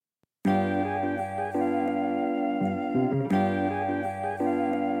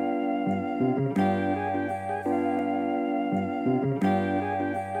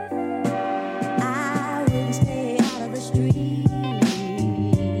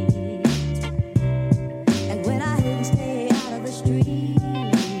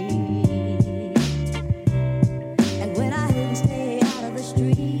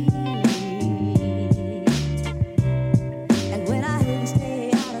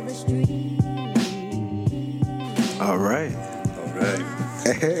All right. All right.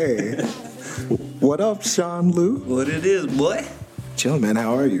 Hey. What up, Sean Lou? What it is, boy? Chill, man.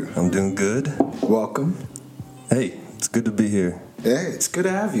 How are you? I'm doing good. Welcome. Hey, it's good to be here. Hey, it's good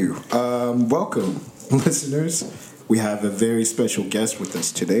to have you. Welcome, listeners. We have a very special guest with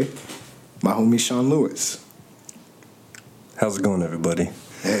us today, my homie Sean Lewis. How's it going, everybody?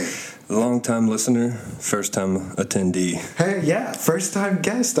 Hey. Long-time listener, first-time attendee. Hey, yeah, first-time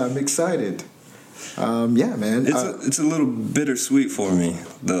guest. I'm excited. Yeah, man. It's a little bittersweet for me,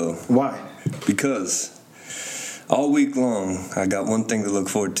 though. Why? Because all week long, I got one thing to look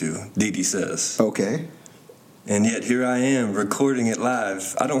forward to, Didi Says. Okay. And yet here I am recording it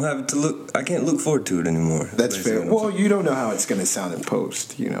live. I can't look forward to it anymore. That's fair. Well, you don't know how it's going to sound in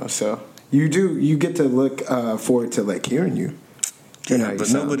post, so you get to look forward to like hearing you. Yeah,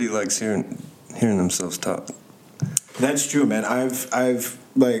 but nobody likes hearing themselves talk. That's true, man. I've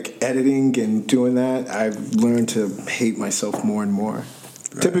like editing and doing that, I've learned to hate myself more and more.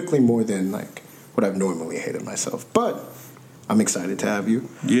 Right. Typically more than like what I've normally hated myself. But I'm excited to have you.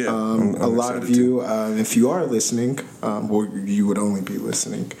 Yeah, I'm a lot of you, if you are listening, or you would only be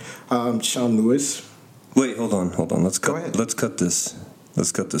listening, Sean Lewis. Wait, hold on. Let's Go ahead. Let's cut this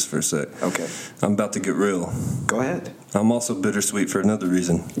for a sec. Okay. I'm about to get real. Go ahead. I'm also bittersweet for another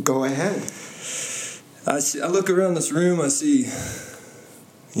reason. Go ahead. I look around this room, I see,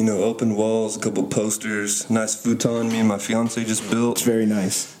 open walls, a couple posters, nice futon me and my fiance just built. It's very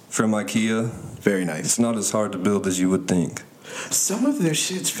nice. From IKEA. Very nice. It's not as hard to build as you would think. Some of their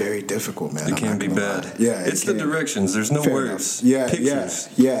shit's very difficult, man. It can be bad. Lie. Yeah, it's the directions. There's no words. Yeah, pictures.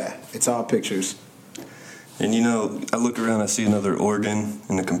 Yeah. It's all pictures. And I look around, I see another organ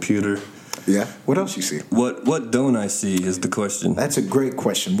in the computer. Yeah. What else you see? What don't I see is the question. That's a great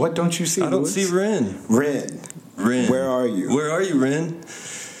question. What don't you see? I don't see Ren. Ren. Where are you? Where are you, Ren?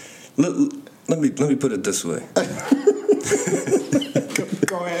 Let me put it this way.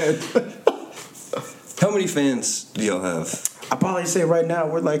 Go ahead. How many fans do y'all have? I'd probably say right now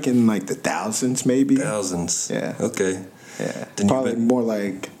we're like in like the thousands, maybe. Thousands. Yeah. Okay. Yeah. Then probably more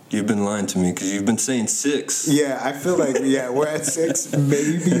like. You've been lying to me because you've been saying 6. Yeah, I feel like we're at 6,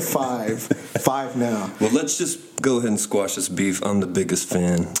 maybe 5. 5 now. Well, let's just go ahead and squash this beef. I'm the biggest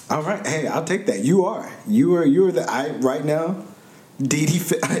fan. All right. Hey, I'll take that. You are right now. Didi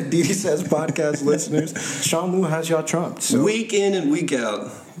Says podcast listeners. Sean Lou has y'all trumped. So. Week in and week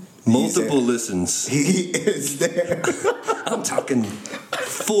out, multiple listens. He is there. I'm talking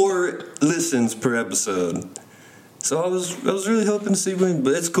 4 listens per episode. So I was really hoping to see Ren,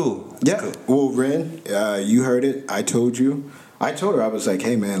 but it's cool. Cool. Well, Ren, you heard it. I told you. I told her, I was like,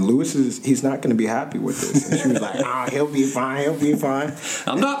 hey, man, Lewis he's not going to be happy with this. And she was like, he'll be fine.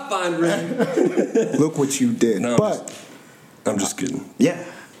 I'm not fine, Ren. Look what you did. No, I'm just kidding. Yeah.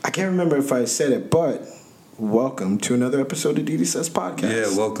 I can't remember if I said it, but welcome to another episode of Didi Says Podcast.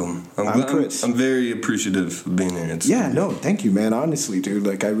 Yeah, welcome. I'm Chris. I'm very appreciative of being here. No, thank you, man. Honestly, dude,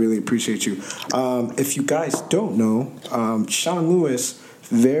 like I really appreciate you. If you guys don't know, Sean Lewis,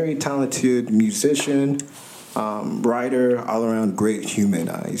 very talented musician, writer, all around great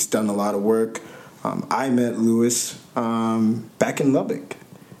human. He's done a lot of work. I met Lewis back in Lubbock,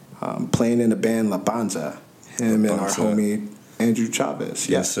 playing in the band La Panza. Him and our homie Andrew Chavez.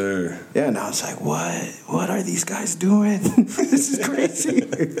 Yeah. Yes, sir. Yeah, and I was like, what are these guys doing? This is crazy.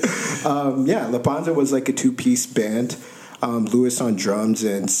 La Panza was like a 2-piece band. Lewis on drums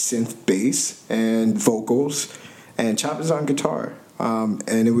and synth bass and vocals, and Chavez on guitar.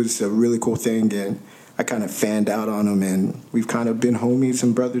 And it was a really cool thing, and I kind of fanned out on him, and we've kind of been homies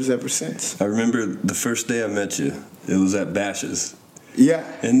and brothers ever since. I remember the first day I met you. It was at Bash's. Yeah.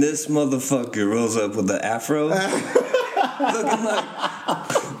 And this motherfucker rolls up with the afro. Looking like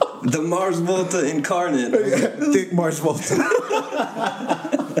the Mars Volta incarnate. Thick Mars Volta.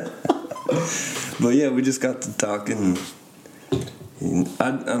 But yeah, we just got to talking.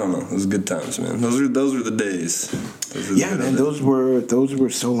 I don't know. It was good times, man. Those were the days. Those were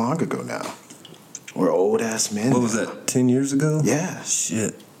so long ago now. We're old ass men. What was that? 10 years ago? Yeah.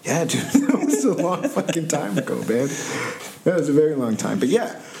 Shit. Yeah, dude. That was a long fucking time ago, man. That was a very long time. But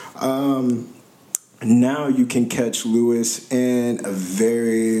yeah. Now you can catch Lewis in a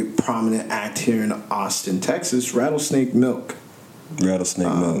very prominent act here in Austin, Texas, Rattlesnake Milk.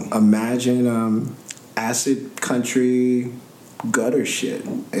 Rattlesnake Milk. Imagine acid country gutter shit.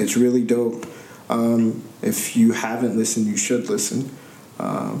 It's really dope. If you haven't listened, you should listen.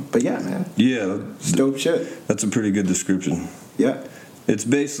 But yeah, man. Yeah. It's dope shit. That's a pretty good description. Yeah. It's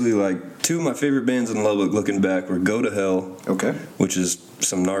basically like 2 of my favorite bands in Lubbock looking back were Go to Hell. Okay. Which is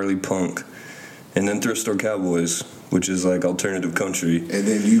some gnarly punk. And then Thrift Store Cowboys, which is like alternative country. And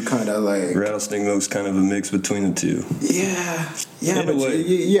then you kind of like Rattlesnake Oak's kind of a mix between the two. Yeah, In a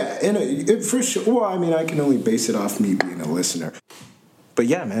way. for sure. Well, I mean, I can only base it off me being a listener. But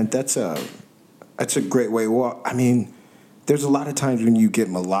yeah, man, that's a great way. Well, I mean, there's a lot of times when you get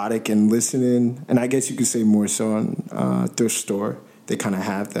melodic and listening, and I guess you could say more so on Thrift Store. They kind of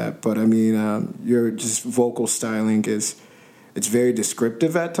have that, but I mean, your just vocal styling it's very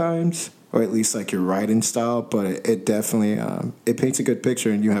descriptive at times, or at least like your writing style. But it definitely it paints a good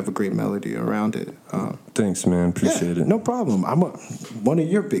picture, and you have a great melody around it. Thanks, man. Appreciate it. No problem. I'm one of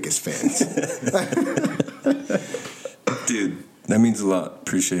your biggest fans. Dude, that means a lot.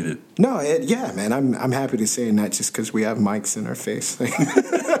 Appreciate it. No, yeah, man. I'm happy to say, not just because we have mics in our face.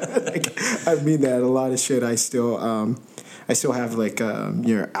 Like, I mean that a lot of shit. I still have like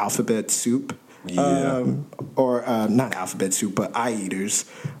your Alphabet Soup. Yeah. Or not Alphabet Soup, but Eye Eaters.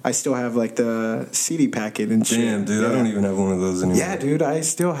 I still have like the CD packet and shit. Damn, dude, I don't even have one of those anymore. Yeah, dude, I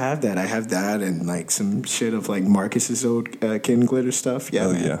still have that. I have that and like some shit of like Marcus's old King Glitter stuff. Yeah,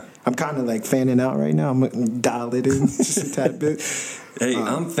 Oh, man. yeah. I'm kind of like fanning out right now. I'm gonna dial it in just a tad bit. Hey,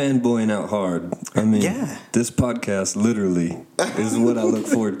 I'm fanboying out hard. I mean, Yeah. This podcast literally is what I look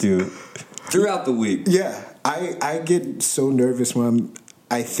forward to throughout the week. Yeah, I get so nervous when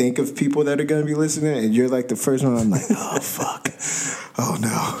I think of people that are going to be listening, and you're like the first one. I'm like, oh, fuck. Oh,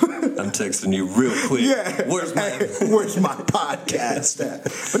 no. I'm texting you real quick. Yeah. Where's my podcast at?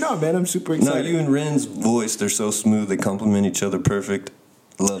 But no, man, I'm super No, excited. you and Ren's voice, they're so smooth. They complement each other perfect.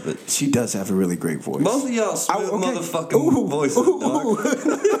 Love it. She does have a really great voice. Both of y'all smooth motherfucking voices,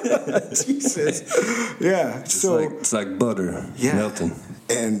 dog. Jesus. Yeah. It's like butter melting.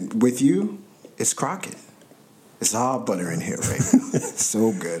 And with you, it's Crockett. It's all butter in here right now.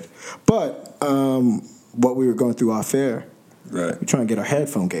 So good. But what we were going through off air, Right. we're trying to get our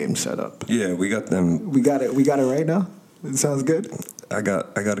headphone game set up. Yeah, we got them. We got it right now? It sounds good? I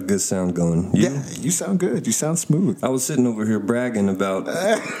got a good sound going. You? Yeah, you sound good. You sound smooth. I was sitting over here bragging about.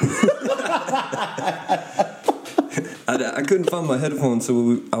 I couldn't find my headphones,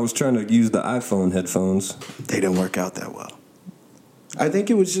 so I was trying to use the iPhone headphones. They didn't work out that well. I think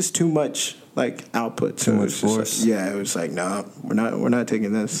it was just too much like output. Too much it was force. It was like, nah, we're not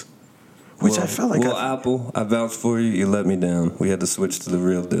taking this. Which I felt like Apple, I vouched for you. You let me down. We had to switch to the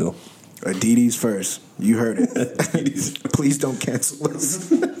real deal. Adidas first. You heard it. Please don't cancel us.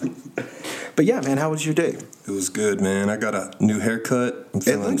 But yeah, man, how was your day? It was good, man. I got a new haircut.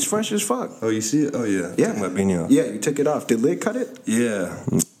 It looks fresh as fuck. Oh, you see it? Oh, yeah. Yeah. Took my beanie off. Yeah, you took it off. Did Lid cut it? Yeah.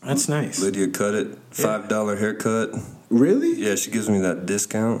 That's nice. Lydia cut it. $5 haircut. Really? Yeah, she gives me that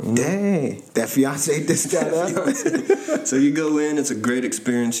discount. You know? Dang. That fiance discount up? So you go in, it's a great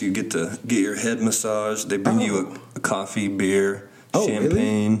experience. You get to get your head massaged. They bring you a coffee, beer,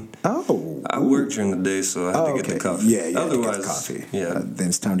 champagne. Really? Oh. I worked during the day, so I had to get the coffee. Yeah, Otherwise, get the coffee. Yeah. Then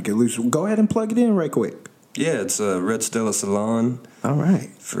it's time to get loose. Go ahead and plug it in right quick. Yeah, it's Red Stella Salon. All right.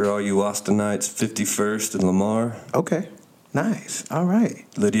 For all you Austinites, 51st and Lamar. Okay. Nice. All right.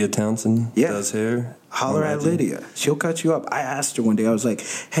 Lydia Townsend does hair. Holler at Lydia. She'll cut you up. I asked her one day, I was like,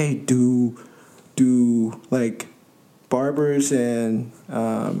 hey, do like barbers and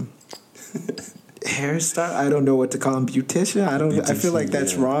hairstyle, I don't know what to call them, beautician. I feel like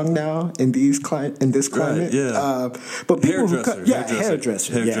that's wrong now in this climate. Right, yeah. But people who cut,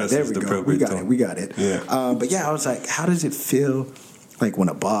 hairdresser. hairdresser. Yeah, there we go. We got it. Yeah. But yeah, I was like, how does it feel like when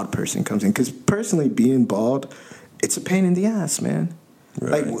a bald person comes in? Because personally, being bald, it's a pain in the ass, man.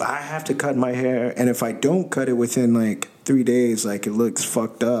 Right. Like, I have to cut my hair, and if I don't cut it within like 3 days, like it looks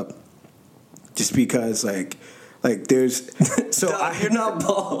fucked up. Just because like there's you're not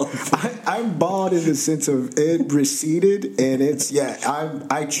bald. I'm bald in the sense of it receded, and it's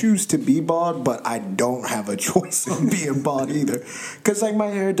I choose to be bald, but I don't have a choice of being bald either, because like my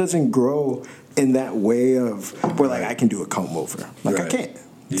hair doesn't grow in that way of where like I can do a comb over, like I can't.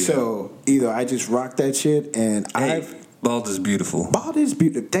 Yeah. So either I just rock that shit, and bald is beautiful. Bald is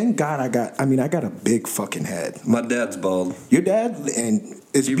beautiful. Thank God I got a big fucking head. My dad's bald. Your dad, and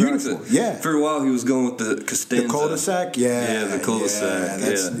it's beautiful. Yeah. For a while, he was going with the Costanza. The cul-de-sac? Yeah. Yeah, the cul-de-sac.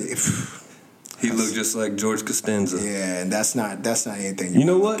 He looked just like George Costanza. Yeah, and that's not anything. You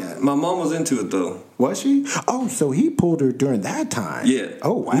know what? My mom was into it, though. Was she? Oh, so he pulled her during that time. Yeah.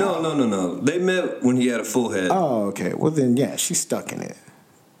 Oh, wow. No. They met when he had a full head. Oh, okay. Well, then, yeah, she's stuck in it.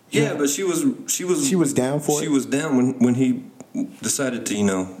 Yeah, but she was down for it? She was down when he decided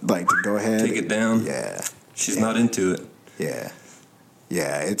to, like to go ahead. Take it down. Yeah. She's not into it. Yeah.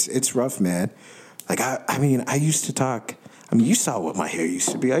 Yeah, it's rough, man. Like, I used to talk. I mean, you saw what my hair used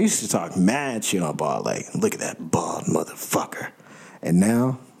to be. I used to talk mad shit on bald. Like, look at that bald motherfucker. And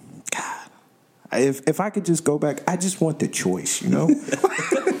now, God, If I could just go back, I just want the choice, you know?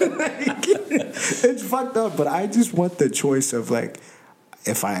 Like, it's fucked up, but I just want the choice of, like,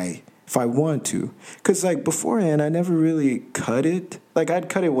 if I want to. Because, like, beforehand, I never really cut it. Like, I'd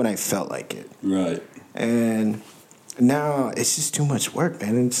cut it when I felt like it. Right. And now it's just too much work,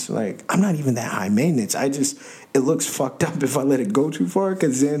 man. It's like, I'm not even that high maintenance. It looks fucked up if I let it go too far,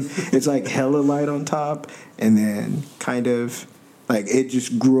 because then it's like hella light on top, and then kind of like it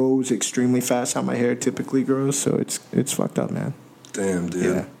just grows extremely fast how my hair typically grows. So it's fucked up, man. Damn, dude.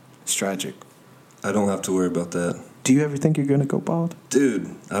 Yeah, it's tragic. I don't have to worry about that. Do you ever think you're gonna go bald?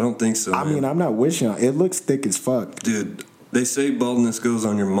 Dude, I don't think so, I mean, I'm not wishing on it. It looks thick as fuck. Dude, they say baldness goes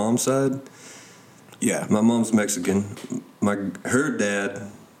on your mom's side. Yeah. My mom's Mexican. Her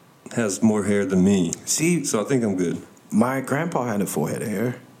dad has more hair than me. See, so I think I'm good. My grandpa had a full head of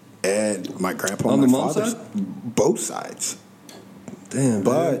hair, and my grandpa on and the my mom's father's side? both sides. Damn,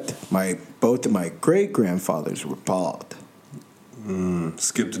 but both of my great grandfathers were bald.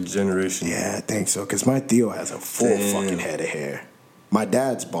 Skipped a generation. Yeah, I think so. Because my Theo has a full fucking head of hair. My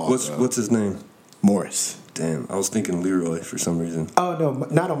dad's bald. What's his name? Morris. Damn, I was thinking Leroy for some reason. Oh no,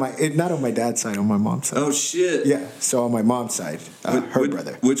 not on my dad's side. On my mom's side. Oh shit. Yeah. So on my mom's side, her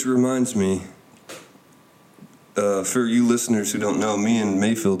brother. Which reminds me, for you listeners who don't know, me and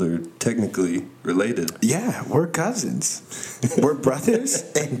Mayfield are technically related. Yeah, we're cousins. We're brothers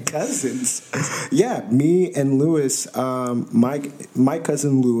and cousins. Yeah, me and Lewis. My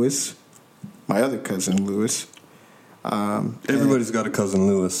cousin Lewis, my other cousin Lewis. Everybody's got a cousin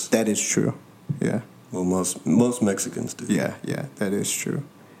Lewis. That is true. Yeah. Well, most Mexicans do. Yeah, that is true.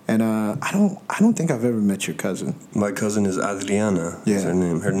 And I don't think I've ever met your cousin. My cousin is Adriana. Yeah. Is her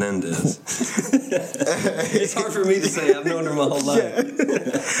name. Hernandez. It's hard for me to say. I've known her my whole life. Yeah.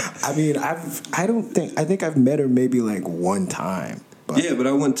 I mean, I think I've met her maybe like one time. But yeah, but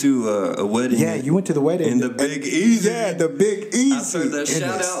I went to a wedding. Yeah, you went to the wedding in the Big Easy. Yeah, the Big Easy. I heard that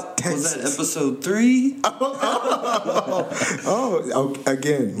shout out. Texas. Was that episode 3? Oh,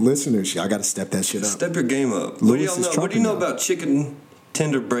 again, listeners, I got to step that shit up. Step your game up. Lewis What do you know about chicken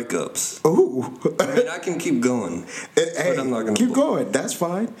tender breakups? Ooh. I mean, I can keep going, hey, but I'm not gonna keep going. That's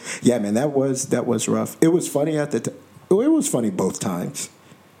fine. Yeah, man, that was rough. It was funny at the time. It was funny both times.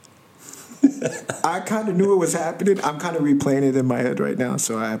 I kind of knew it was happening. I'm kind of replaying it in my head right now,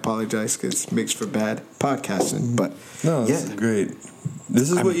 so I apologize because it makes for bad podcasting. But no, this is great. This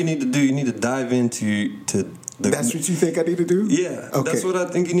is what you need to do. You need to dive into That's what you think I need to do? Yeah, okay. That's what I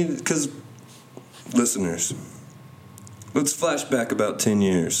think you need. Because listeners, let's flash back about 10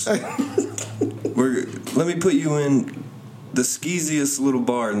 years. Let me put you in the skeeziest little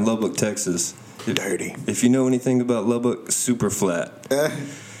bar in Lubbock, Texas. Dirty. If you know anything about Lubbock, super flat.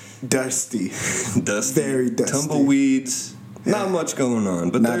 Dusty. Very dusty. Tumbleweeds. Not much going on.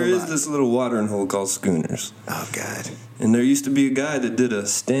 But there is this little watering hole called Schooners. Oh, God. And there used to be a guy that did a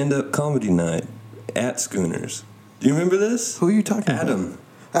stand-up comedy night at Schooners. Do you remember this? Who are you talking Adam.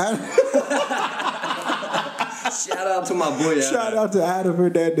 about? Shout out to my boy Adam. Shout out to Adam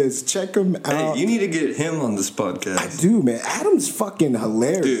Hernandez. Check him out. Hey, you need to get him on this podcast. I do, man. Adam's fucking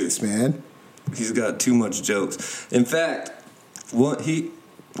hilarious, man. He's got too much jokes. In fact, he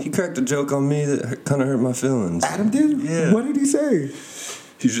cracked a joke on me that kind of hurt my feelings. Adam did? Yeah. What did he say?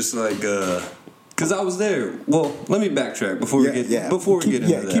 He's just like, because I was there. Well, let me backtrack before we get into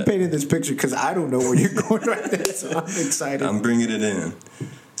that. Keep painting this picture because I don't know where you're going right now, so I'm excited. I'm bringing it in.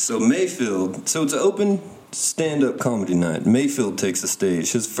 So Mayfield, it's an open stand-up comedy night. Mayfield takes the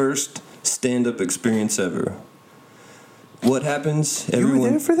stage. His first stand-up experience ever. What happens? You were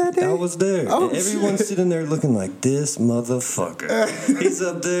there for that day? I was there. Oh, everyone's shit. sitting there looking like, this motherfucker. He's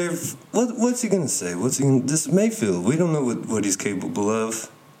up there. What's he going to say? This Mayfield, we don't know what he's capable of.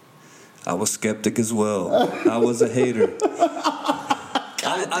 I was skeptic as well. I was a hater.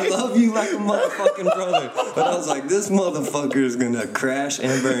 I love you like a motherfucking brother. But I was like, this motherfucker is going to crash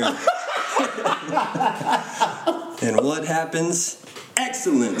and burn. And what happens?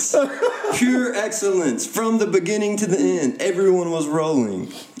 Excellence. Pure excellence. From the beginning to the end. Everyone was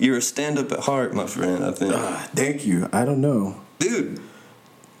rolling. You're a stand-up at heart, my friend, I think. Thank you. I don't know. Dude,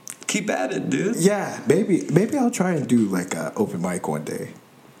 keep at it, dude. Yeah, maybe I'll try and do like an open mic one day.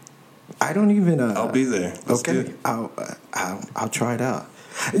 I don't even... I'll be there. Let's do it. I'll try it out.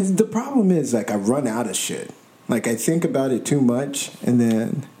 The problem is, like, I run out of shit. Like, I think about it too much, and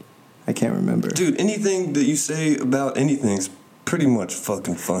then I can't remember. Dude, anything that you say about anything's pretty much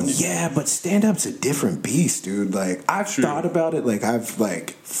fucking funny. Yeah, but stand-up's a different beast, dude. Like, I've thought about it. Like, I've,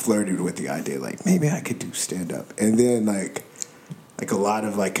 like, flirted with the idea, like, maybe I could do stand-up. And then, like, like a lot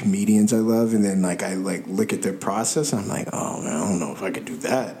of like comedians I love, and then like I like look at their process, and I'm like, oh man, I don't know if I could do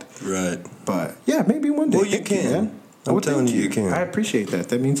that. Right. But yeah, maybe one day. Well, you can. man. I'm telling you can. I appreciate that.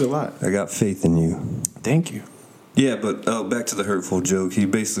 That means a lot. I got faith in you. Thank you. Yeah, but back to the hurtful joke. He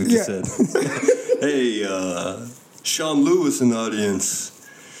basically just said, hey, Sean Lewis in the audience.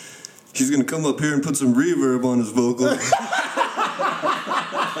 He's going to come up here and put some reverb on his vocal.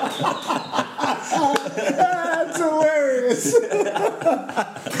 That's hilarious.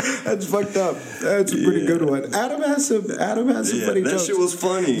 That's fucked up. That's a pretty good one. Adam has some funny that jokes. shit was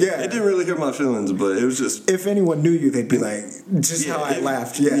funny. Yeah. It didn't really hurt my feelings, but it was just... If anyone knew you, they'd be like, just how I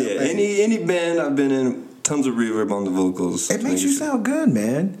laughed. Yeah. Yeah, like, any band I've been in, tons of reverb on the vocals. it makes you sound good,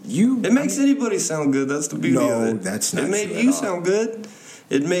 man. It makes anybody sound good. That's the beauty of it. No, that's not It made true you at all. sound good.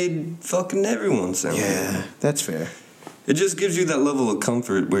 It made fucking everyone sound good. Yeah, that's fair. It just gives you that level of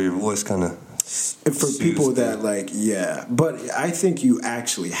comfort where your voice kind of... For people that like, yeah, but I think you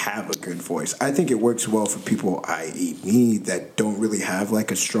actually have a good voice. I think it works well for people, i.e. me, that don't really have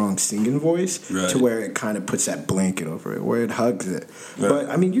like a strong singing voice, Right. to where it kind of puts that blanket over it, where it hugs it. Right. But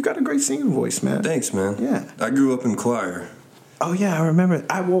I mean, you got a great singing voice, man. Thanks, man. Yeah. I grew up in choir. Oh yeah, I remember.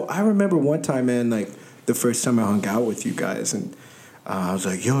 I remember one time, man, like the first time I hung out with you guys, and I was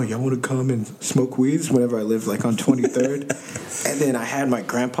like, yo, y'all want to come and smoke weeds whenever I lived like on 23rd? And then I had my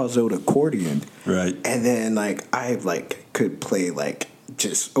grandpa's old accordion. Right. And then like I like could play like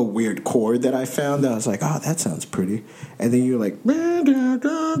just a weird chord that I found that I was like, oh, that sounds pretty. And then you're like, I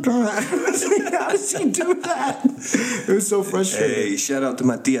was like, how does he do that? It was so frustrating. Hey, shout out to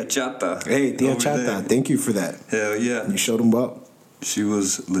my tia Chata. Hey, Tia over there. Chata, thank you for that. Hell yeah. You showed him up. She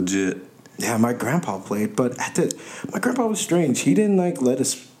was legit. Yeah, my grandpa played, but my grandpa was strange. He didn't like let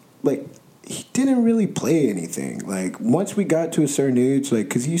us like. He didn't really play anything. Like once we got to a certain age, like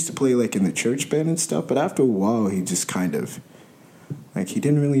because he used to play like in the church band and stuff. But after a while, he just kind of like he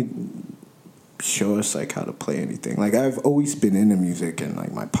didn't really show us like how to play anything. Like I've always been into music, and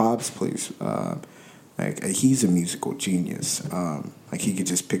like my pops plays. Like he's a musical genius. Like he could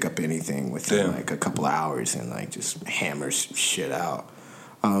just pick up anything within like a couple of hours and like just hammers shit out.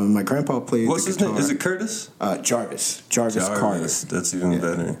 My grandpa played. What's his name? Is it Curtis? Jarvis. Jarvis Carter. That's even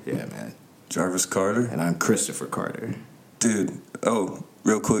better. Yeah, man. Jarvis Carter. And I'm Christopher Carter. Dude. Oh,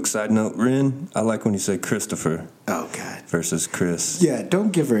 real quick side note, Ren. I like when you say Christopher. Oh God. Versus Chris. Yeah,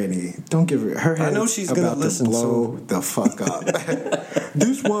 don't give her her head. I know she's gonna listen. To blow the fuck up.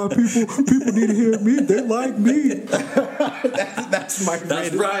 This why people need to hear me. They like me. That's my.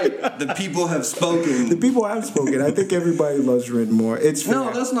 That's right. The people have spoken. The people have spoken. I think everybody loves Ren more. It's fair.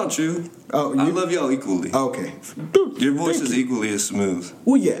 No, that's not true. Oh, I love y'all equally. Okay. Your voice is equally as smooth.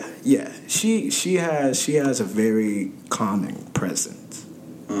 Well, yeah. She has a very calming presence.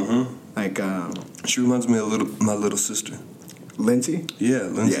 Mm-hmm. Like She reminds me of my little sister. Lindsay. Yeah,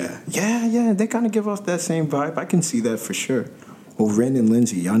 Lindsay. Yeah. They kind of give off that same vibe. I can see that for sure. Well, Ren and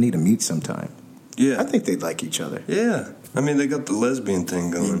Lindsay, y'all need to meet sometime. Yeah. I think they'd like each other. Yeah. I mean, they got the lesbian thing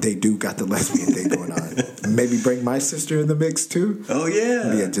going. They do got the lesbian thing going on. Maybe bring my sister in the mix too. Oh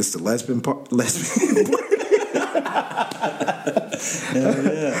yeah. Yeah, just the lesbian part. Hell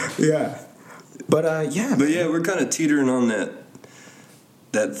yeah. Yeah. But yeah. But yeah, we're kind of teetering on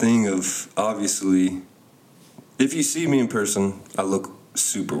that thing of, obviously, if you see me in person, I look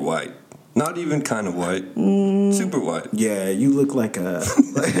super white. Not even kind of white. Super white. Yeah, you look like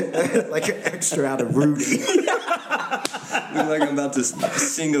like an extra out of Rudy. Look like I'm about to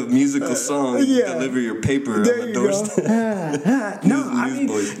sing a musical song and deliver your paper There on the you doorstep. go. No,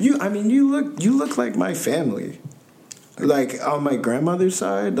 I mean you look like my family. Like on my grandmother's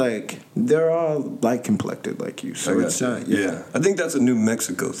side, like they're all light complected like you. So it's not. Yeah, I think that's a New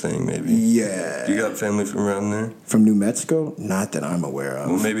Mexico thing, maybe. Yeah. You got family from around there? From New Mexico? Not that I'm aware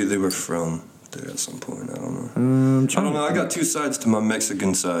of. Well, maybe they were from there at some point. I don't know. I don't know. I got two sides to my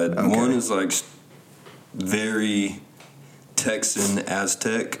Mexican side. Okay. One is like very Texan,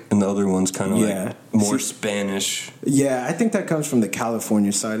 Aztec, and the other one's kind of like more Spanish. Yeah, I think that comes from the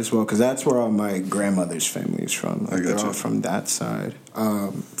California side as well, because that's where all my grandmother's family is from. Like, they're all from that side,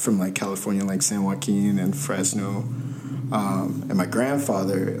 from like California, like San Joaquin and Fresno. And my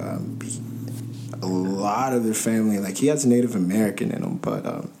grandfather, a lot of their family, like he has Native American in him,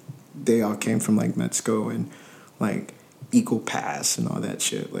 but they all came from like Mexico and like Eagle Pass and all that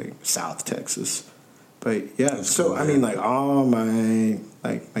shit, like South Texas. But yeah, that's so cool, I mean, like all my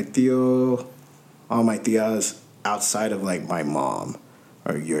tío, all my tías outside of like my mom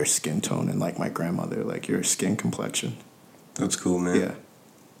are your skin tone, and like my grandmother, like your skin complexion. That's cool, man. Yeah,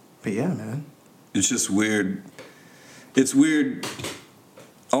 but yeah, man, it's just weird. It's weird.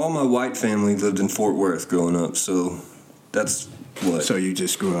 All my white family lived in Fort Worth growing up, so that's What? So you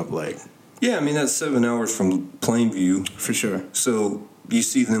just grew up like... Yeah, I mean, that's 7 hours from Plainview. For sure. So you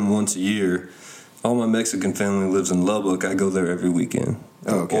see them once a year. All my Mexican family lives in Lubbock. I go there every weekend.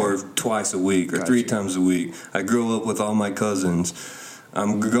 Oh, okay. Or twice a week, or Got 3 you. times a week. I grew up with all my cousins.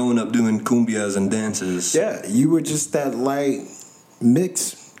 I'm growing up doing cumbias and dances. Yeah, you were just that light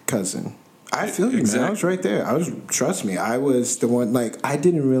mixed cousin. I feel you, man. Exactly. I was right there. Trust me, I was the one, like, I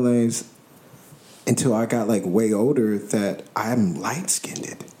didn't realize until I got, like, way older that I'm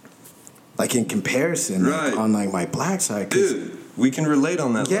light-skinned. Like, in comparison, Right. like, on, like, my black side. 'Cause, Dude, we can relate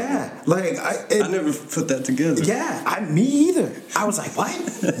on that yeah, level. like, I never put that together. yeah, me either. I was like,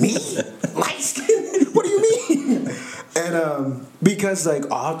 what? Me? Light-skinned? What do you mean? And because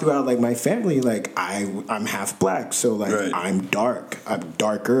like all throughout like my family, like I'm half black, so like Right. I'm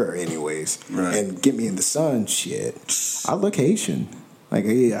darker anyways. Right. And get me in the sun, shit. I look Haitian. Like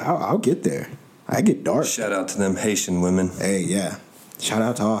yeah, I'll get there. I get dark. Shout out to them Haitian women. Hey, yeah. Shout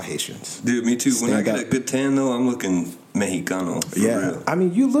out to all Haitians. Dude, me too. When I Stand get up. a good tan though, I'm looking Mexicano. For Yeah, real. I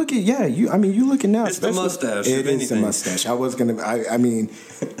mean, you looking now. It's the especially- mustache, It if is the anything. mustache. I mean,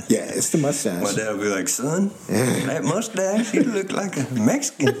 yeah, it's the mustache. My dad would be like, son, that mustache, you look like a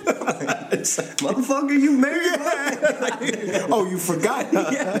Mexican. Motherfucker, you married? Oh, you forgot?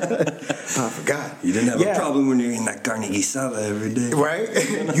 I forgot. You didn't have Yeah. a problem when you're in that carne guisada every day.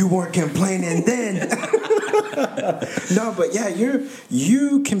 Right? You weren't complaining then. No, but yeah,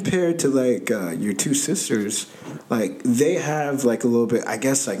 you compared to like your two sisters, like they have like a little bit, I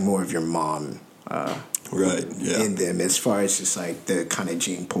guess, like more of your mom Right, yeah. in them as far as just like the kind of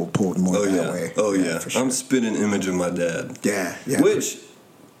gene pool pulled more Oh, that yeah. way. Oh, yeah. for sure. I'm spitting image of my dad. Yeah, yeah. Which,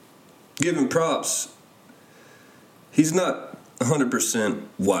 given props, he's not 100%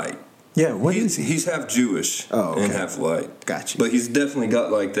 white. Yeah, what is he? He's half Jewish Oh, okay. and half white. Got you. But he's definitely got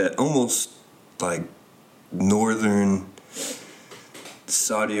like that almost like northern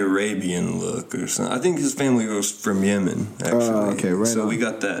Saudi Arabian look or something. I think his family was from Yemen, actually. Oh, okay, right So on. we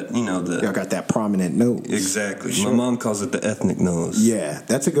got that, Y'all got that prominent nose. Exactly. Sure. My mom calls it the ethnic nose. Yeah,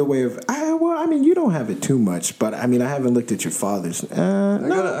 that's a good way of. I mean, you don't have it too much, but I mean, I haven't looked at your father's.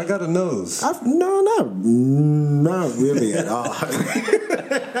 I got a nose. Not really at all.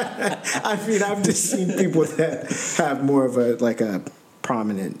 I mean, I've just seen people that have more of a like a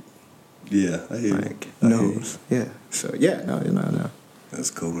prominent Yeah, I hear like you. nose. Yeah. So yeah, no. That's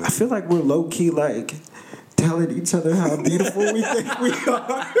cool, man. I feel like we're low key like telling each other how beautiful we think we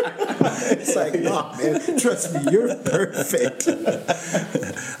are. It's like, no, man, trust me, you're perfect.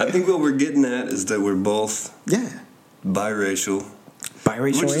 I think what we're getting at is that we're both Yeah. biracial.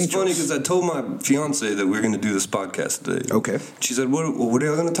 Biracial Which is angels. funny because I told my fiance that we're going to do this podcast today. Okay. She said, what are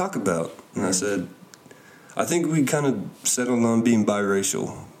y'all going to talk about? And I said, I think we kind of settled on being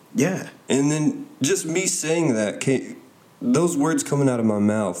biracial. Yeah. And then just me saying that, those words coming out of my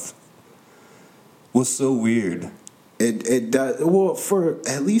mouth was so weird. It does. Well, for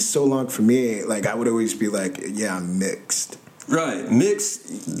at least so long for me, like I would always be like, yeah, I'm mixed. Right.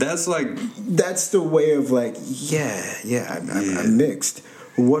 Mixed, that's like... That's the way of like, I'm mixed.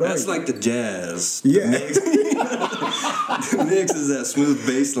 What That's are you? like the jazz. Yeah. The mix is that smooth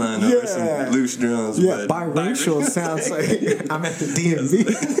bass line over Yeah. some loose drums. Yeah, but biracial sounds like I'm at the DMV.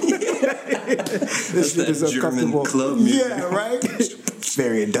 This shit that is German uncomfortable. club music. Yeah, right. It's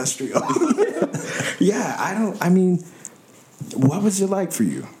very industrial. Yeah, I mean, what was it like for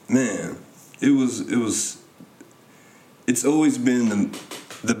you? Man, it's always been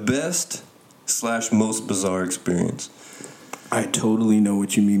the best / most bizarre experience. I totally know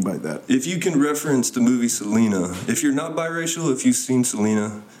what you mean by that. If you can reference the movie Selena, if you're not biracial, if you've seen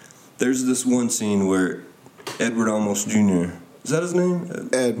Selena, there's this one scene where Edward Olmos Jr. Is that his name?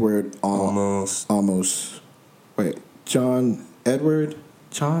 Edward Almost. Wait, John Edward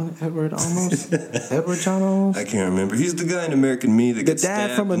almost? Edward John almost? I can't remember. He's the guy in American Me that The gets dad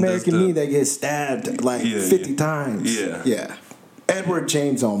stabbed from and does American the- Me that gets stabbed like Yeah, 50 yeah. times. Yeah. Yeah. Edward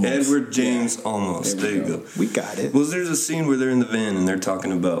James almost. Edward James Almost. There you go. We got it. Well, there's a scene where they're in the van and they're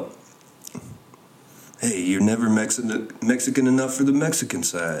talking about, hey, you're never Mexican enough for the Mexican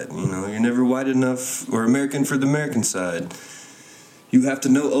side. You know, you're never white enough or American for the American side. You have to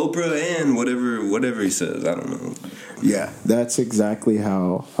know Oprah and whatever he says. I don't know. Yeah, that's exactly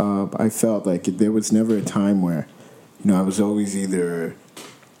how I felt. Like there was never a time where, I was always either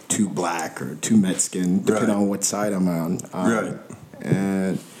too black or too Mexican, depending Right. on what side I'm on. Right.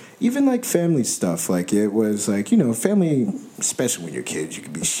 And even like family stuff, like it was like, family, especially when you're kids, you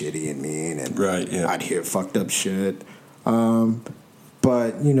could be shitty and mean, and Right, yeah. I'd hear fucked up shit.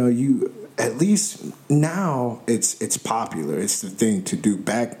 But at least now it's popular. It's the thing to do.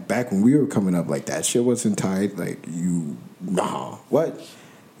 Back when we were coming up, like that shit wasn't tight. Like what?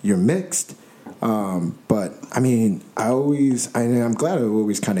 You're mixed. But I mean, I'm glad I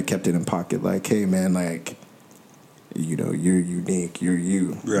always kind of kept it in pocket. Like, hey man, like, you know, you're unique. You're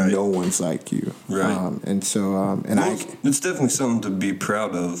you. Right. No one's like you. Right. It's definitely something to be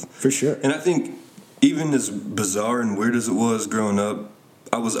proud of. For sure. And I think even as bizarre and weird as it was growing up,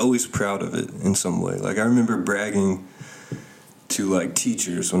 I was always proud of it in some way. Like, I remember bragging to, like,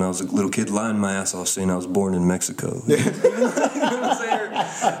 teachers when I was a little kid, lying my ass off saying I was born in Mexico. You know what I'm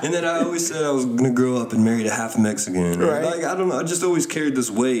saying? And then I always said I was going to grow up and marry a half Mexican. Right. Like, I don't know. I just always carried this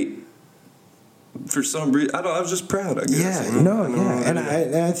weight. For some reason, I was just proud, I guess. Yeah, And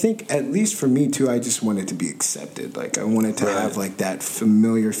I think, at least for me, too, I just wanted to be accepted. Like, I wanted to have, like, that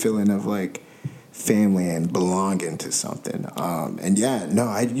familiar feeling of, like, family and belonging to something.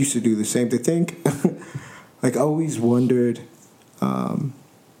 I used to do the same thing. Like, I always wondered, and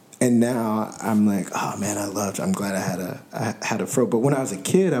now I'm like, oh, man, I'm glad I had a fro. But when I was a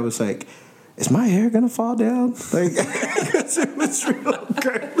kid, I was like, is my hair gonna fall down? Like, because it was real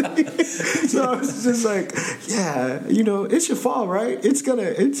curly. So I was just like, yeah, you know, it should fall, right? It's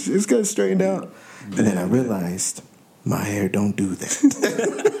gonna straighten out. And then I realized my hair don't do that.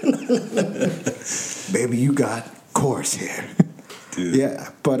 Baby, you got coarse hair. Dude.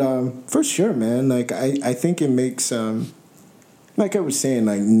 Yeah, but for sure, man. Like, I think it makes like I was saying,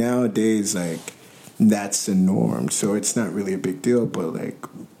 like nowadays, like that's the norm. So it's not really a big deal. But like,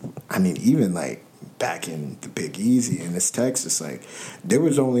 I mean, even like back in the Big Easy in this Texas, like there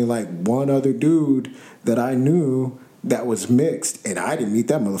was only like one other dude that I knew that was mixed, and I didn't meet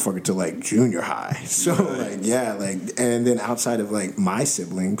that motherfucker till like junior high. So like, yeah, like, and then outside of like my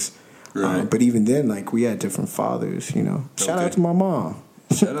siblings, right. But even then, like we had different fathers, you know. Shout out to my mom.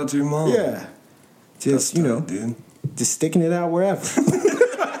 Shout out to your mom. Yeah, just dude. Just sticking it out wherever.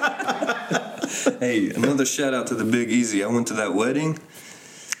 Hey, another shout out to the Big Easy. I went to that wedding.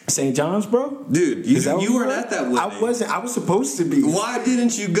 St. John's, bro? Dude, you weren't at that wedding. I wasn't. I was supposed to be. Why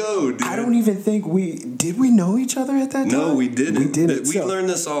didn't you go, dude? I don't even think did we know each other at that time? No, we didn't. We didn't. We learned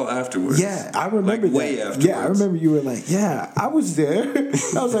this all afterwards. Yeah, I remember like, that. Way afterwards. Yeah, I remember you were like, yeah, I was there.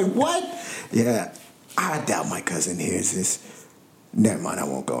 I was like, what? Yeah, I doubt my cousin hears this. Never mind, I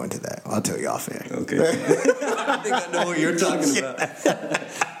won't go into that. I'll tell you off air. Okay. I think I know what you're talking about.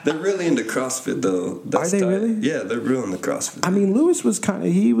 They're really into CrossFit, though. Are they really? Yeah, they're real into CrossFit. I mean, Lewis was kind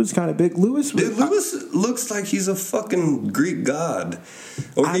of big. Lewis looks like he's a fucking Greek god.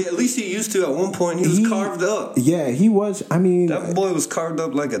 Or at least he used to at one point. He was carved up. Yeah, he was. I mean... That boy was carved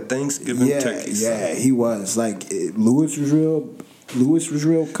up like a Thanksgiving turkey. Yeah, he was. Like, Lewis was real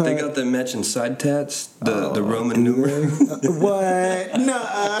cut. They got the matching side tats, the Roman numeral. What?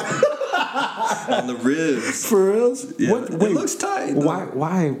 Nuh-uh. On the ribs. For reals? Yeah. It looks tight. Though.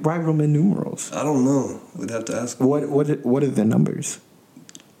 Why Roman numerals? I don't know. We'd have to ask him. What are the numbers?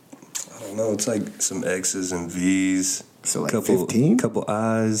 I don't know. It's like some X's and V's. So like 15? Couple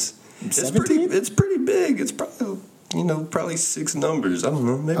I's. 17? It's pretty big. It's probably 6 numbers. I don't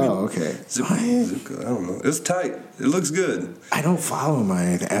know. Maybe. Oh, okay. Zip code. I don't know. It's tight. It looks good. I don't follow him on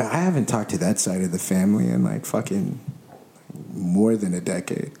anything. I haven't talked to that side of the family in like fucking more than a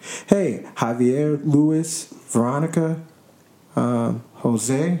decade. Hey, Javier, Luis, Veronica,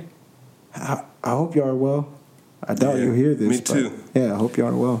 Jose. I hope y'all are well. I doubt you'll hear this. Me too. Yeah, I hope y'all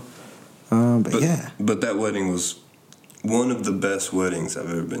are well. But that wedding was one of the best weddings I've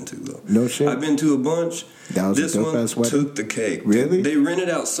ever been to, though. No shit. I've been to a bunch. That was this a dope one ass wedding. Took the cake. Really? They rented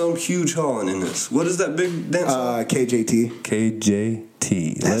out some huge hall in this. What is that big dance hall? KJT.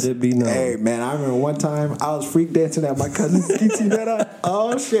 KJT. Let it be known. Hey, man, I remember one time I was freak dancing at my cousin's quinceanera.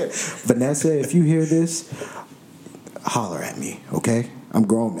 Oh, shit. Vanessa, if you hear this, holler at me, okay? I'm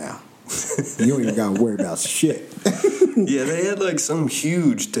grown now. You ain't even got to worry about shit. Yeah, they had like some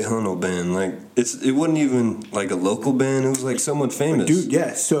huge Tejano band. Like it wasn't even like a local band. It was like someone famous. Dude,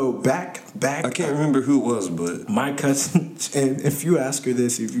 yeah. So back. I can't remember who it was, but my cousin. And if you ask her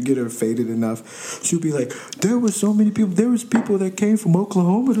this, if you get her faded enough, she'll be like, "There were so many people. There was people that came from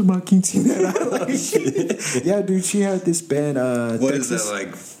Oklahoma to my quinceanera." Like, yeah, dude. She had this band. What Texas. is that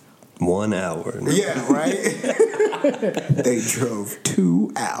like? 1 hour. Yeah, right? They drove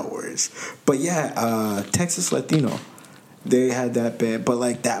 2 hours. But yeah, Texas Latino. They had that band. But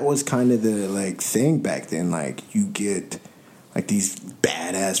like that was kind of the like thing back then. Like you get like these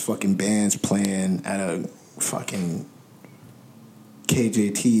badass fucking bands playing at a fucking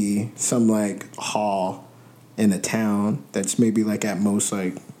KJT, some like hall in a town that's maybe like at most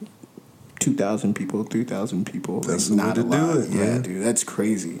like 2,000 people, 3,000 people. That's like, the way to do it, yeah, man. dude, that's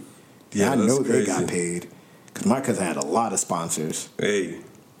crazy. Yeah, I know that's they crazy. got paid because my cousin had a lot of sponsors. Hey,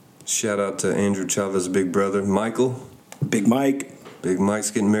 shout out to Andrew Chavez's big brother, Michael. Big Mike. Big Mike's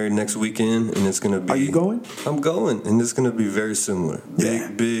getting married next weekend, and it's going to be... Are you going? I'm going, and it's going to be very similar.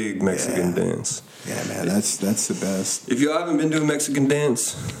 Yeah. Big Mexican dance. Yeah, man, that's the best. If you haven't been to a Mexican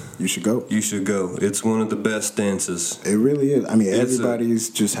dance, You should go. you should go. It's one of the best dances. It really is. I mean, It's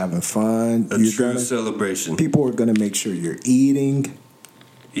everybody's just having fun. A true celebration. People are gonna make sure you're eating.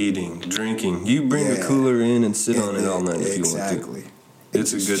 Eating, drinking. You bring Yeah. a cooler in and sit on it all night if you want to. Exactly.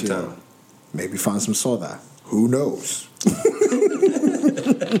 It's a Just good chill. time. Maybe find some soda. Who knows?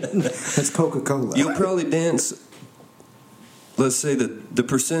 That's Coca-Cola. You'll probably dance. Let's say that the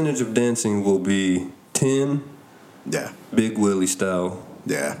percentage of dancing will be 10 Yeah. Big Willie style,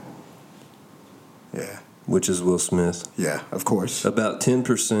 Yeah. Yeah. which is Will Smith. Yeah. Of course. About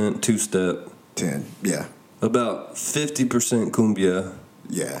 10% two-step. 10. Yeah. About 50% cumbia.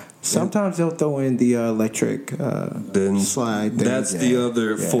 Yeah. Sometimes they'll throw in the electric Then slide. Thing. that's Yeah. the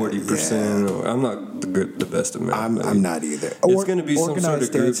other Yeah. 40%. Or I'm not the best at math. I'm not either. It's going to be some sort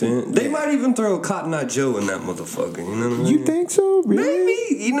of group dancing. dance. They Yeah. might even throw Cotton Eye Joe in that motherfucker. You know what I mean? You think so? Really?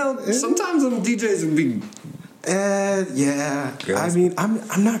 Maybe. You know, sometimes them DJs would be. Yeah. I mean,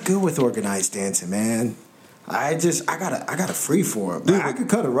 I'm not good with organized dancing, man. I got a free for it. I could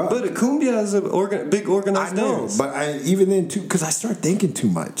cut a rug. But a cumbia is a big organized I know, dance. but even then too, because I start thinking too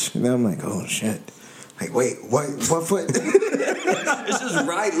much, and then I'm like, oh shit. Like, wait, what foot? It's just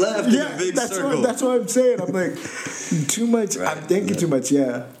right, left in a big circle. That's what I'm saying. I'm like, too much. Right, I'm thinking too much.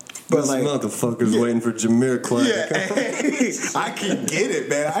 Yeah, but This like, motherfucker's waiting for Jameer Clark. yeah, I can get it,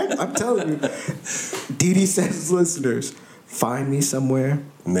 man. I'm telling you. Dee says, listeners, find me somewhere.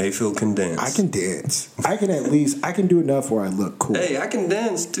 Mayfield can dance. I can dance. I can do enough where I look cool. Hey, I can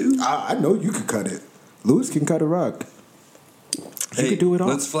dance too. I know you could cut it. Lewis can cut a rug. You could do it all.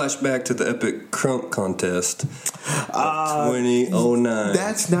 Let's flash back to the epic crump contest of 2009.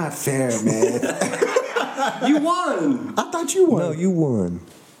 That's not fair, man. You won. I thought you won. No, you won.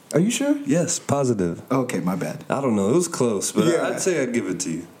 Are you sure? Yes, positive. Okay, my bad. I don't know. It was close, but Yeah. I'd say I'd give it to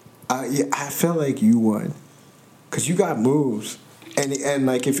you. Yeah, I felt like you won because you got moves, and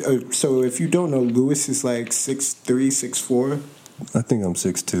like if you don't know, Lewis is like 6'3", 6'4". I think I'm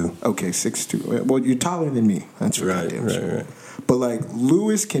 6'2". Okay, 6'2". Well, you're taller than me. That's for Right, goddamn right, sure. right. But like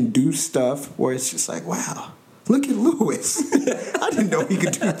Lewis can do stuff where it's just like, wow, look at Lewis. I didn't know he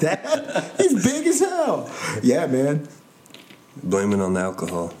could do that. He's big as hell. Yeah, man. Blame it on the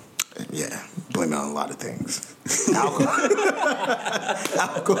alcohol. Yeah, blame it on a lot of things.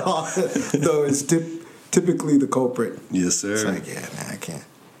 Alcohol, though, is typically the culprit. Yes, sir. It's like, yeah, man, I can't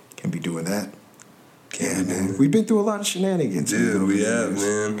be doing that. Yeah, man. We've been through a lot of shenanigans. Dude, we have,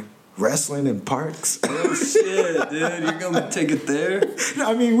 man. Wrestling in parks. Oh, shit, dude. You're going to take it there?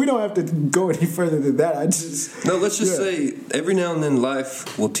 I mean, we don't have to go any further than that. No, let's just say every now and then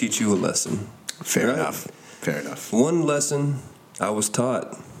life will teach you a lesson. Fair Right? enough. Fair enough. One lesson I was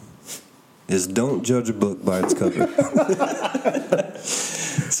taught is don't judge a book by its cover.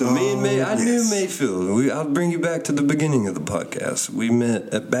 So me and May, I knew Mayfield. I'll bring you back to the beginning of the podcast. We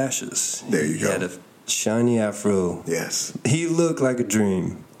met at Bash's. There you He go. had a shiny afro. Yes. He looked like a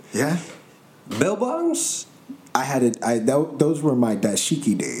dream. Yeah. Bell bottoms? I had it. Those were my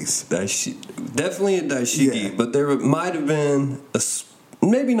dashiki days. Definitely a daishiki, Yeah. but there might have been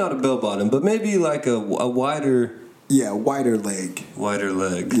maybe not a bell bottom, but maybe like a wider. Yeah, wider leg. Wider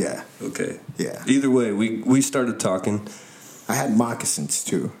leg. Yeah. Okay. Yeah. Either way, we started talking. I had moccasins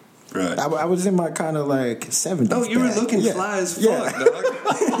too. Right. I was in my kind of like 70s. Oh, you were bag. looking Yeah. fly as fuck, Yeah.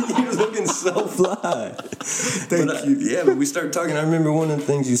 dog. You were looking so fly. Thank you. Yeah, but we started talking. I remember one of the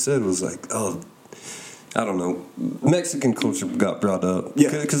things you said was like, oh, I don't know, Mexican culture got brought up. Yeah.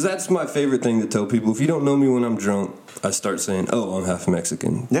 Because that's my favorite thing to tell people. If you don't know me when I'm drunk, I start saying, oh, I'm half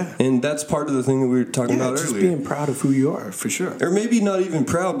Mexican. Yeah. And that's part of the thing that we were talking about just earlier. being proud of who you are, for sure. Or maybe not even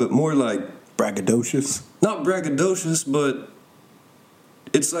proud, but more like, Braggadocious. not braggadocious, but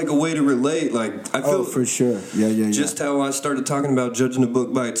it's like a way to relate. Like, I feel Oh, for sure. Yeah. just how I started talking about judging a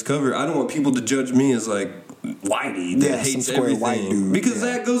book by its cover. I don't want people to judge me as like whitey that Yeah, hates some square everything white dude, because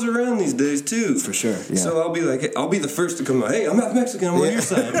yeah. that goes around these days too. For sure, yeah. So I'll be like, I'll be the first to come out. Hey, I'm half Mexican. I'm on your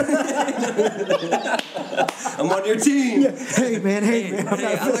side. I'm on your team. Yeah. Hey, man. Hey,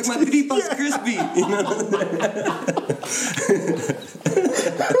 I like my tripas crispy. You know?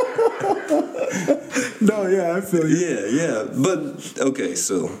 No, yeah, I feel you. Yeah. But okay,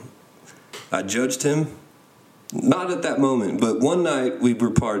 so I judged him. Not at that moment, but one night we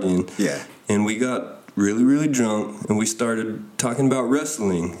were partying. Yeah. And we got really, really drunk, and we started talking about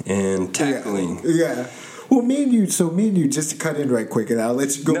wrestling and tackling. Yeah. Well, me and you, just to cut in right quick, and I'll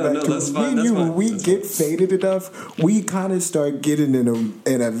let you go back to that's me fine, and you. that's When we fine. get faded enough, we kind of start getting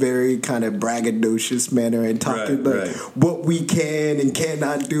in a very kind of braggadocious manner and talking Right, like right. what we can and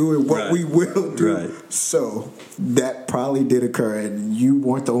cannot do and what Right. we will do. Right. So that probably did occur, and you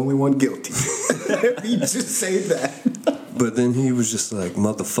weren't the only one guilty. Let me just say that. But then he was just like,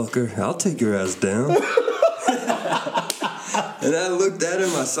 motherfucker, I'll take your ass down. And I looked at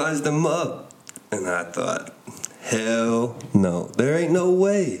him, I sized him up, and I thought, hell no, there ain't no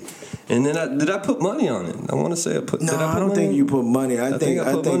way. And then did I put money on it? I want to say I put. No, did I I put don't money think on you it? put money. I think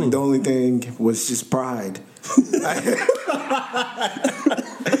I put money. the only thing was just pride.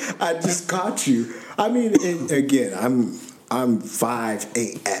 I just caught you. I mean, and again, I'm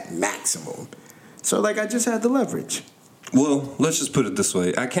 5'8" at maximum, so like I just had the leverage. Well, let's just put it this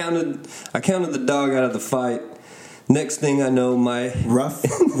way. I counted the dog out of the fight. Next thing I know, my Rough.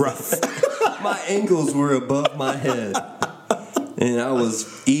 my ankles were above my head. And I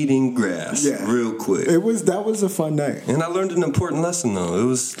was eating grass real quick. That was a fun night. And I learned an important lesson though. It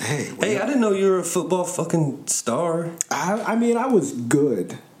was hey, I didn't know you were a football fucking star. I mean, I was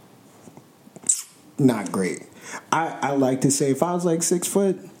good. Not great. I like to say if I was like 6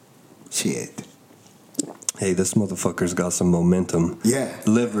 foot, shit. Hey, this motherfucker's got some momentum. Yeah.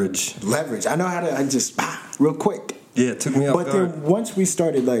 Leverage. I know how to, real quick. Yeah, it took me off But guard. then once we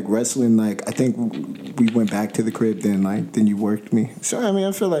started like wrestling, like I think we went back to the crib. Then you worked me. So I mean,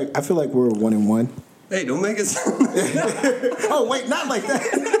 I feel like we're 1-1. Hey, don't make it sound like that. Oh wait, not like that.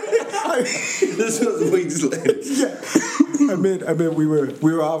 This was weeks later. Yeah, I mean we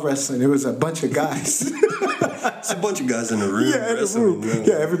were all wrestling. It was a bunch of guys. It's a bunch of guys in the room. Yeah, in the room.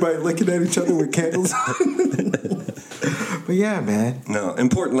 Yeah, everybody looking at each other with candles. But yeah, man. No,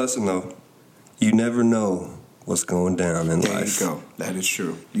 important lesson though. You never know what's going down in life. There you go. That is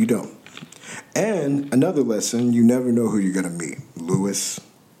true. You don't. And another lesson, you never know who you're going to meet. Lewis,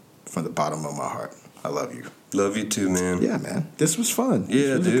 from the bottom of my heart, I love you. Love you too, man. Yeah, man. This was fun.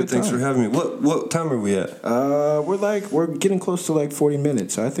 Yeah, dude. Thanks for having me. What time are we at? We're getting close to like 40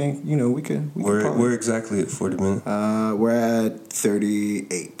 minutes. So I think, we could We're exactly at 40 minutes. We're at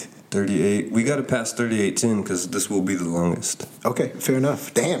 38. 38. We got to pass 38:10 because this will be the longest. Okay, fair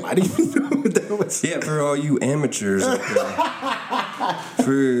enough. Damn, I didn't even know what that was. Yeah, for all you amateurs out there.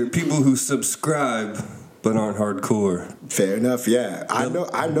 For people who subscribe but aren't hardcore. Fair enough, yeah. I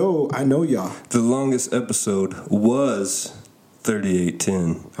know y'all. The longest episode was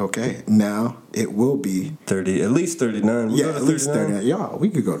 38:10. Okay, now it will be 30, at least 39. Yeah, at least 39. Yeah, we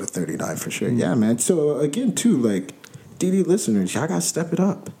could go to 39 for sure. Yeah, man. So again, too, like DD listeners, y'all gotta step it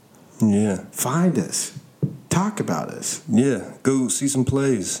up. Yeah. Find us. Talk about us. Yeah. Go see some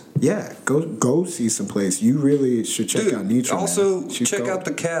plays. Yeah, go see some plays. You really should check out Nitra. Also, man. check out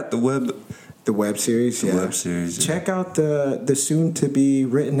The Cat, the web series. Yeah. web series. Yeah. Check out the soon to be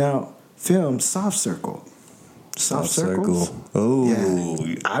written out film Soft Circle. Soft Circles? Oh.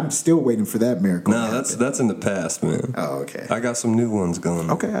 Yeah. I'm still waiting for that miracle. No, that's in the past, man. Oh, okay. I got some new ones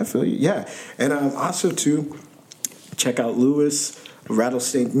going. Okay, I feel you. Yeah. And also, too, check out Lewis,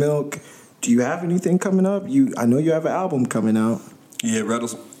 Rattlesnake Milk. Do you have anything coming up? I know you have an album coming out. Yeah,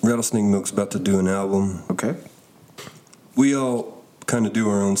 Rattlesnake Milk's about to do an album. Okay. We all kind of do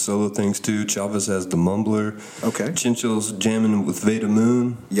our own solo things, too. Chavez has The Mumbler. Okay. Chinchill's jamming with Veda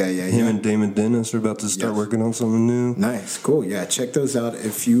Moon. Yeah. Him and Damon Dennis are about to start working on something new. Nice, cool. Yeah, check those out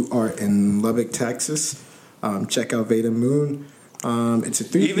if you are in Lubbock, Texas. Check out Veda Moon. It's a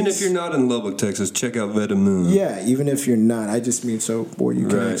 3-piece. Even if you're not in Lubbock, Texas, check out Veda Moon. Yeah, even if you're not. I just mean so where you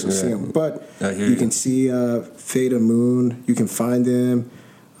can actually see them. But you can see Veda Moon. You can find them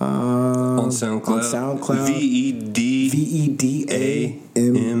on SoundCloud.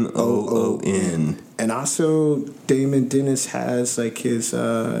 VEDAMOON. And also, Damon Dennis has like his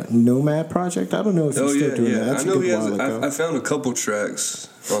Nomad project. I don't know if he's still doing that. That's I know a good he has. while ago. I found a couple tracks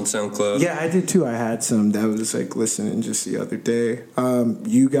on SoundCloud. Yeah, I did too. I had some that was like listening just the other day.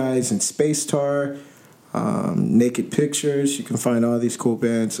 You guys in Space Tar, Naked Pictures. You can find all these cool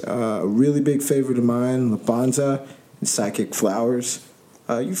bands. A really big favorite of mine, Labanza and Psychic Flowers.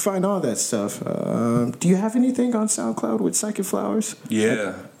 You find all that stuff. Do you have anything on SoundCloud with Psychic Flowers?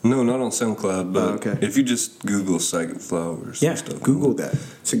 Yeah. No, not on SoundCloud, but okay. If you just Google Psychic Flowers and stuff. Google that.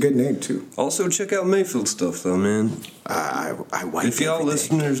 It's a good name, too. Also, check out Mayfield stuff, though, man. I wipe If y'all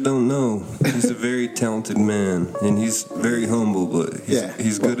everything. listeners don't know, he's a very talented man, and he's very humble, but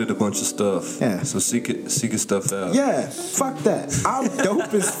he's good at a bunch of stuff. Yeah. So seek his stuff out. Yeah, fuck that. I'm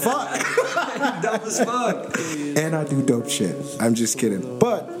dope as fuck. Dope as fuck. And I do dope shit. I'm just kidding.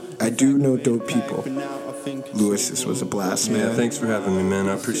 But I do know dope people. Lewis, this was a blast, man. Yeah, thanks for having me, man.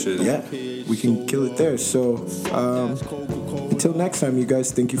 I appreciate it. Yeah, we can kill it there. So, until next time, you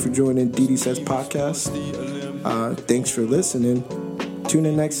guys, thank you for joining DD Says Podcast. Thanks for listening. Tune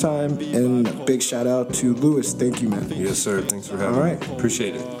in next time, and big shout out to Lewis. Thank you, man. Yes, sir. Thanks for having me. All right.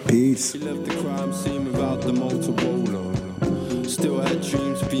 Appreciate it. Peace. He left the crime scene without the Motorola. Still had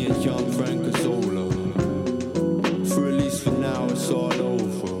dreams being young Frank Azzola. For at least for now it's all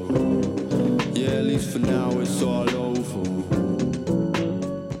over. Yeah, at least for now